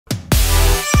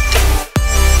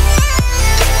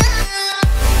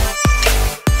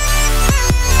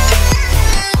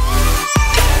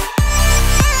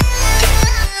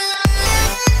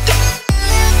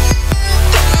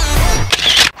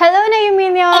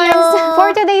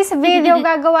today's video,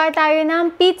 gagawa tayo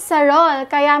ng pizza roll.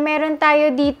 Kaya meron tayo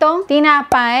ditong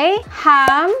tinapay,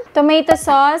 ham, tomato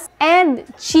sauce, and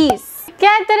cheese.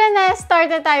 Kaya tara na, start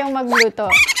na tayong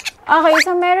magluto. Okay,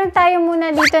 so meron tayo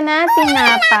muna dito na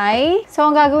tinapay. So,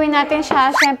 ang gagawin natin siya,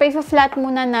 syempre, i-flat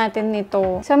muna natin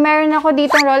ito. So, meron ako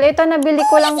ditong roll. Ito, nabili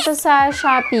ko lang to sa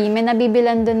Shopee. May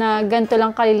nabibilan doon na ganito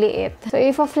lang kaliliit. So,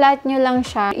 i-flat nyo lang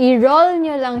siya. I-roll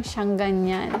nyo lang siyang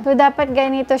ganyan. So, dapat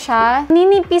ganito siya.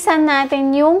 Ninipisan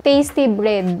natin yung tasty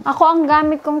bread. Ako, ang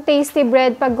gamit kong tasty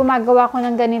bread pag gumagawa ko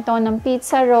ng ganito, ng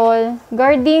pizza roll,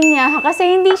 gardenia.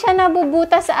 Kasi hindi siya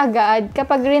nabubutas agad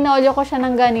kapag rinolyo ko siya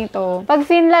ng ganito. Pag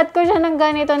finlat ko siya ng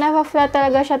ganito, napa-flat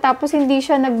talaga siya, tapos hindi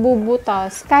siya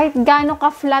nagbubutas. Kahit gaano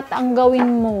ka-flat ang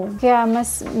gawin mo. Kaya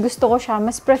mas gusto ko siya,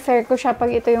 mas prefer ko siya pag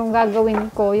ito yung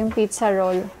gagawin ko, yung pizza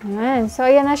roll. Ayan. So,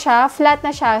 ayan na siya. Flat na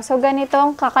siya. So, ganito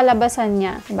ang kakalabasan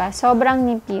niya. Diba? Sobrang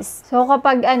nipis. So,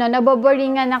 kapag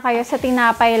naboboringan na kayo sa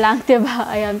tinapay lang,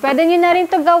 diba? Ayan. Pwede nyo na rin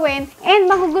to gawin. And,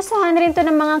 magugustuhan rin to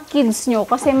ng mga kids nyo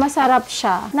kasi masarap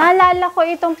siya. Naalala ko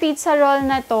itong pizza roll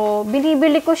na to.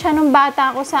 Binibili ko siya nung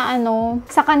bata ako sa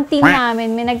kantin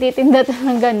namin, may nagtitinda to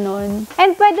ng ganun.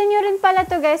 And pwede nyo rin pala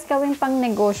to guys gawing pang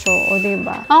negosyo, o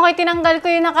diba? Okay, tinanggal ko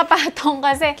yung nakapatong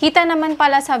kasi kita naman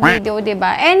pala sa video,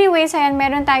 diba? Anyways, ayan,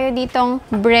 meron tayo ditong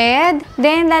bread.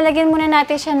 Then, lalagyan muna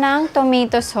natin siya ng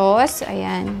tomato sauce.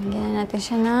 Ayan, lagyan natin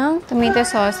siya ng tomato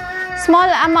sauce.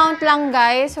 Small amount lang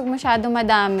guys, huwag masyadong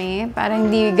madami para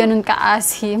hindi ganun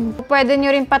kaasim. Pwede nyo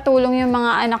rin patulong yung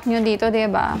mga anak nyo dito,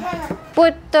 diba?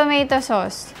 Put tomato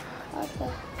sauce.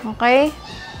 Okay?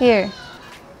 Here.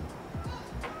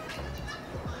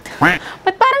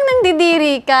 Ba't parang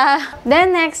nandidiri ka?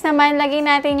 Then, next naman, lagyan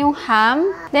natin yung ham.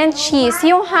 Then, cheese.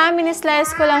 Yung ham,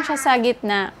 in-slice ko lang siya sa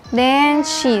gitna. Then,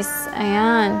 cheese.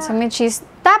 Ayan. So, may cheese.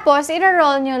 Tapos,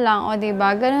 i-roll nyo lang. O,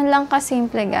 diba? Ganun lang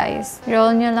kasimple, guys.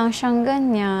 Roll nyo lang siyang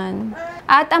ganyan.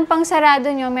 At ang pangsarado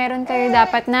nyo, meron kayo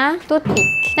dapat na toothpick.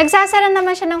 Nagsasara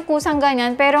naman siya ng kusang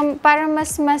ganyan, pero para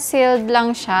mas sealed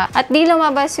lang siya. At di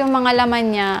lumabas yung mga laman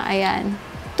niya. Ayan.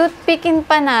 Toothpickin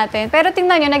pa natin. Pero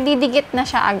tingnan nyo, nagdidikit na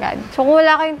siya agad. So, kung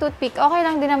wala kayong toothpick, okay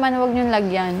lang din naman, huwag nyo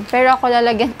lagyan. Pero ako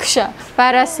lalagyan ko siya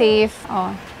para safe.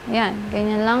 O, yan.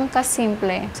 Ganyan lang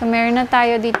kasimple. So, meron na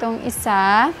tayo ditong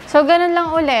isa. So, ganun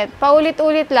lang ulit.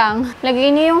 Paulit-ulit lang.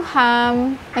 Lagay nyo yung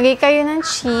ham. Lagay kayo ng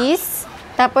cheese.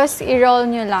 Tapos, i-roll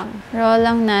nyo lang. Roll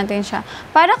lang natin siya.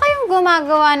 Para kayong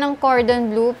gumagawa ng cordon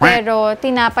bleu, pero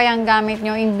tinapay ang gamit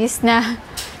nyo imbis na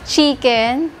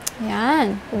chicken.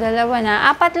 Yan. Dalawa na.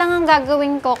 4 lang ang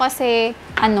gagawin ko kasi,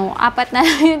 4 na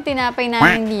lang yung tinapay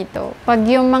namin dito. Pag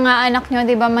yung mga anak nyo,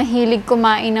 diba, mahilig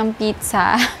kumain ng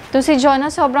pizza. To si Jonah,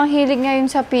 sobrang hilig ngayon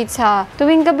sa pizza.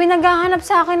 Tuwing gabi naghahanap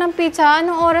sa akin ng pizza.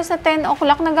 Anong oras sa 10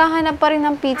 o'clock, naghahanap pa rin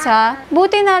ng pizza.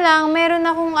 Buti na lang, meron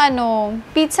akong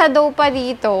pizza dough pa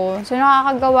dito. So,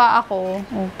 nakakagawa ako.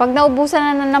 Pag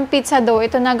naubusan na ng pizza dough,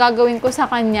 ito na gagawin ko sa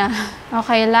kanya.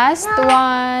 Okay, last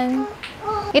one.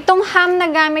 Itong ham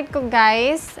na gamit ko,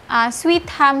 guys, sweet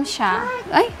ham siya.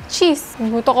 Ay, cheese.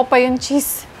 Buto ko pa yung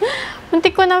cheese.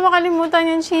 Muntik ko na makalimutan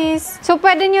yung cheese. So,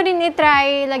 pwede nyo rin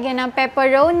i-try lagyan ng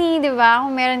pepperoni, di ba?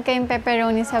 Kung meron kayong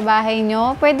pepperoni sa bahay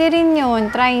nyo, pwede rin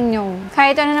yun. Try nyo.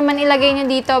 Kahit ano naman ilagay nyo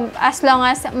dito, as long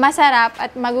as masarap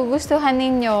at magugustuhan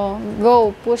ninyo,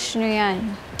 go, push nyo yan.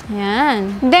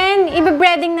 Yan. Then,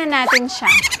 i-breading na natin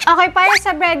siya. Okay, para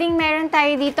sa breading, meron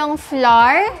tayo ditong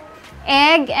flour,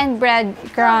 egg, and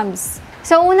breadcrumbs.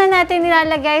 So, una natin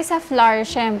nilalagay sa flour,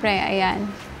 syempre. Ayan.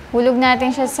 Hulog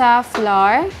natin siya sa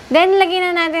flour. Then,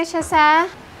 lagyan na natin siya sa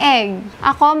egg.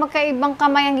 Ako, magkaibang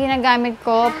kamay ang ginagamit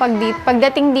ko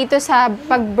pagdating dito sa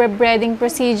pag-breading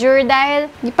procedure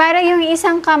dahil para yung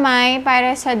isang kamay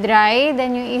para sa dry,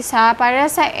 then yung isa para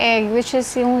sa egg, which is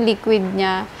yung liquid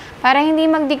niya. Para hindi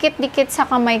magdikit-dikit sa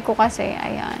kamay ko kasi.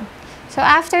 Ayan. So,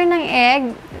 after ng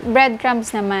egg,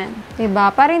 breadcrumbs naman.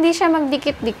 Diba? Para hindi siya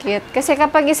magdikit-dikit. Kasi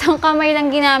kapag isang kamay lang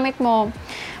ginamit mo,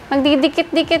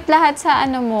 magdidikit-dikit lahat sa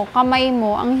kamay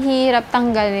mo, ang hirap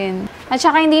tanggalin. At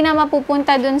saka hindi na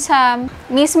mapupunta dun sa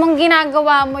mismong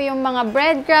ginagawa mo yung mga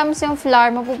breadcrumbs, yung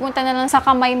flour, mapupunta na lang sa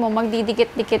kamay mo,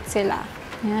 magdidikit-dikit sila.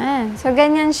 Yan. So,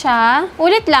 ganyan siya.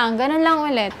 Ulit lang. Ganun lang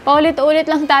ulit. Paulit-ulit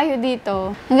lang tayo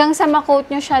dito. Hanggang sa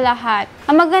makoat nyo siya lahat.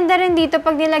 Ang maganda rin dito,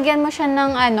 pag nilagyan mo siya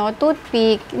ng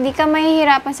toothpick, hindi ka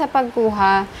mahihirapan sa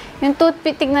pagkuha. Yung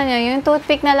toothpick, tignan nyo, yung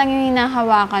toothpick na lang yung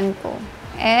hinahawakan ko.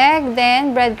 Egg,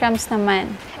 then breadcrumbs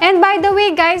naman. And by the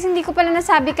way guys, hindi ko pala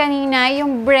nasabi kanina,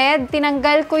 yung bread,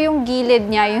 tinanggal ko yung gilid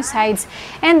niya, yung sides.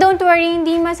 And don't worry,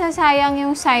 hindi masasayang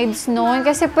yung sides noon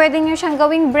kasi pwede nyo siyang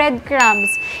gawing breadcrumbs.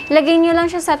 Ilagay nyo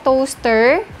lang siya sa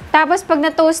toaster. Tapos, pag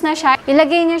na-toast na siya,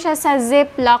 ilagay nyo siya sa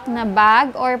ziplock na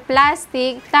bag or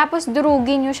plastic. Tapos,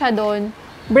 durugin nyo siya doon.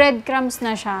 Breadcrumbs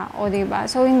na siya. O, diba?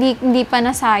 So, hindi pa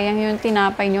nasayang yung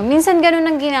tinapay nyo. Minsan, ganun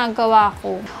ang ginagawa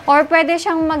ko. Or, pwede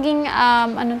siyang maging,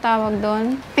 anong tawag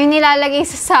doon? Yung nilalagay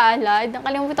sa salad.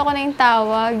 Nakalimutan ko na yung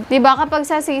tawag. Diba, kapag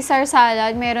sa Caesar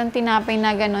salad, meron tinapay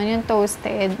na ganun, yung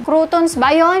toasted. Croutons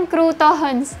ba? Yun,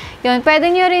 croutons. Yun,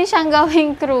 pwede nyo rin siyang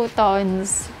gawing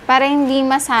croutons. Para hindi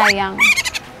masayang.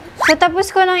 So, tapos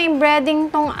ko nang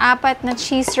i-breading tong 4 na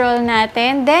cheese roll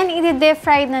natin. Then, i-deep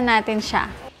fry na natin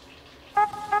siya.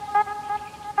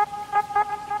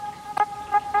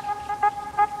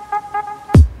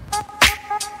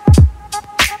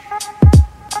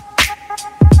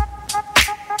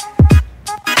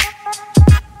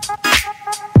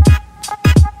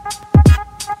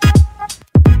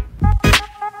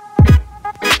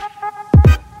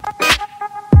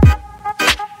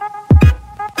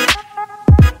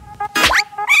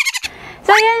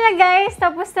 Guys,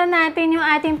 tapos na natin yung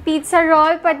ating pizza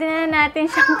roll. Pwede na natin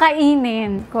siyang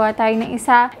kainin. Kuha tayo ng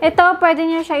isa. Ito, pwede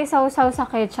nyo siya isawsaw sa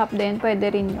ketchup din. Pwede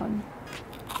rin yun.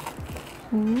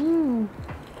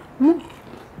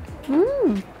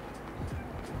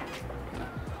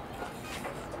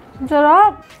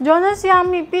 Sarap! Jonas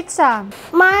Yummy Pizza.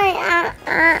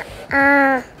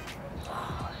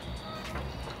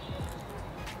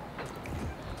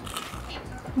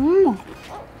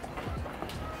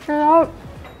 Sarap!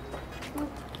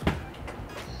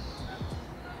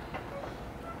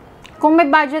 Kung may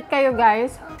budget kayo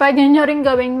guys, pwede nyo rin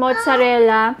gawing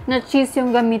mozzarella na cheese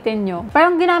yung gamitin nyo.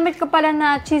 Parang ginamit ko pala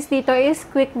na cheese dito is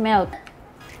quick melt.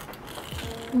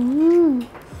 Ang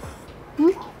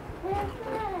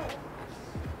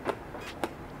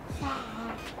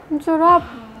sarap.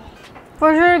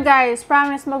 For sure guys,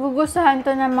 promise magugustuhan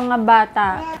to ng mga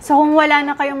bata. So kung wala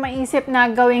na kayong maisip na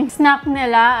gawing snack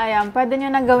nila, ayan, pwede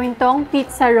nyo na gawin tong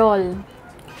pizza roll.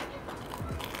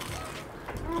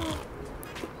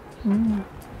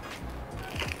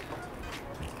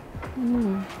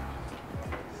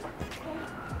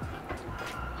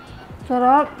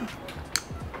 Sarap.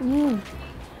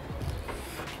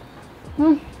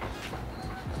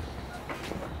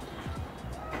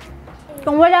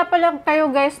 Kung wala pa lang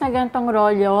kayo guys na ganitong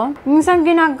rolyo, minsan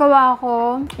ginagawa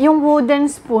ko yung wooden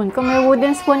spoon. Kung may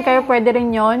wooden spoon kayo, pwede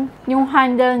rin yon, yung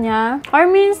handle niya. Or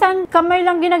minsan, kamay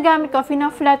lang ginagamit ko,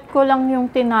 fina-flat ko lang yung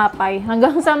tinapay.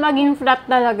 Hanggang sa maging flat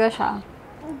talaga siya.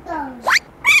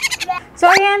 So,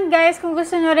 ayan guys, kung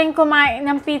gusto nyo rin kumain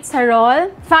ng pizza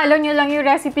roll, follow nyo lang yung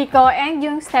recipe ko and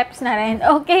yung steps na rin,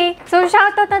 okay? So,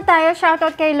 shoutout na tayo.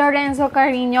 Shoutout kay Lorenzo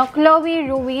Carino, Chloe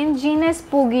Ruin, Gines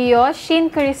Pugio, Shin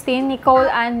Christine,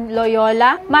 Nicole Ann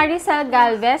Loyola, Maricel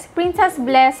Galvez, Princess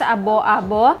Bless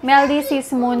Abo-Abo, Meldy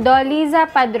Sismundo, Liza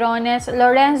Padrones,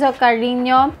 Lorenzo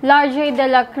Carino, Larjoy De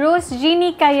La Cruz,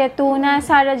 Jeannie Cayetuna,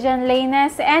 Sarah Jan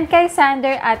Laines, and kay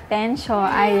Sander Atencio.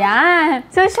 Ayan!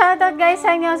 So, shoutout guys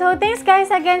sa inyo. So, thanks guys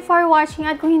again for watching,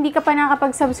 at kung hindi ka pa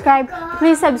nakapag-subscribe,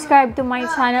 please subscribe to my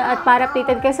channel at para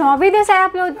updated kayo sa mga videos I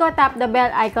upload ko, tap the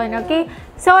bell icon, okay?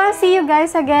 So, I'll see you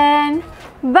guys again.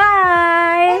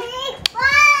 Bye!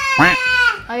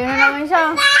 Ayun na naman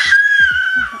siya.